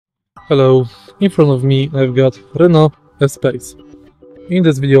Hello, in front of me I've got Renault Espace. In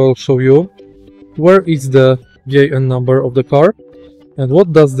this video I'll show you where is the VIN number of the car and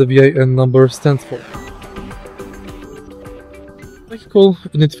what does the VIN number stand for. Vehicle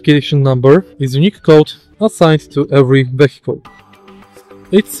identification number is a unique code assigned to every vehicle.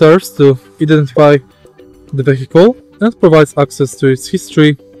 It serves to identify the vehicle and provides access to its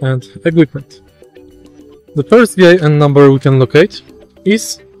history and equipment. The first VIN number we can locate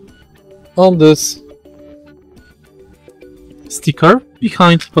is on this sticker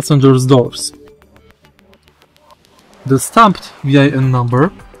behind passengers' doors. The stamped VIN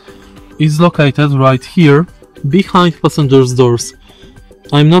number is located right here behind passengers' doors.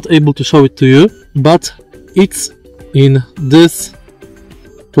 I'm not able to show it to you, but it's in this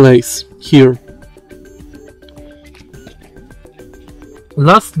place here.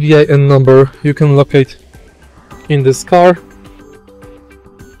 Last VIN number you can locate in this car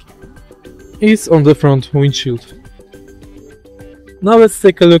is on the front windshield. Now let's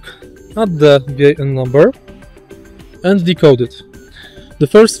take a look at the VIN number and decode it. The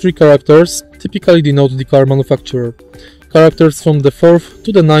first three characters typically denote the car manufacturer. Characters from the 4th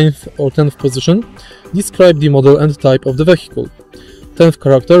to the 9th or 10th position describe the model and type of the vehicle. 10th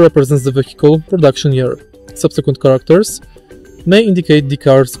character represents the vehicle production year. Subsequent characters may indicate the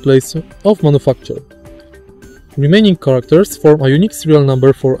car's place of manufacture. Remaining characters form a unique serial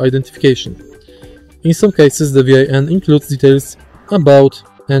number for identification. In some cases, the VIN includes details about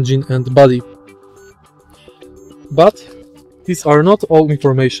engine and body. But these are not all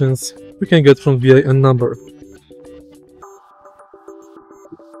informations we can get from VIN number.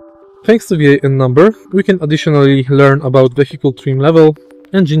 Thanks to VIN number, we can additionally learn about vehicle trim level,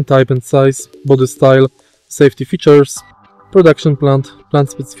 engine type and size, body style, safety features, production plant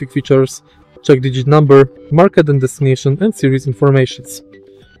specific features, check digit number, market and destination and series informations.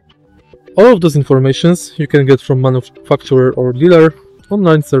 All of those informations you can get from manufacturer or dealer,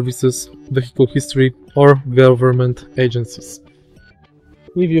 online services, vehicle history or government agencies.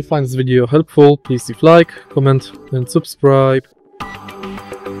 If you find this video helpful, please leave like, comment and subscribe.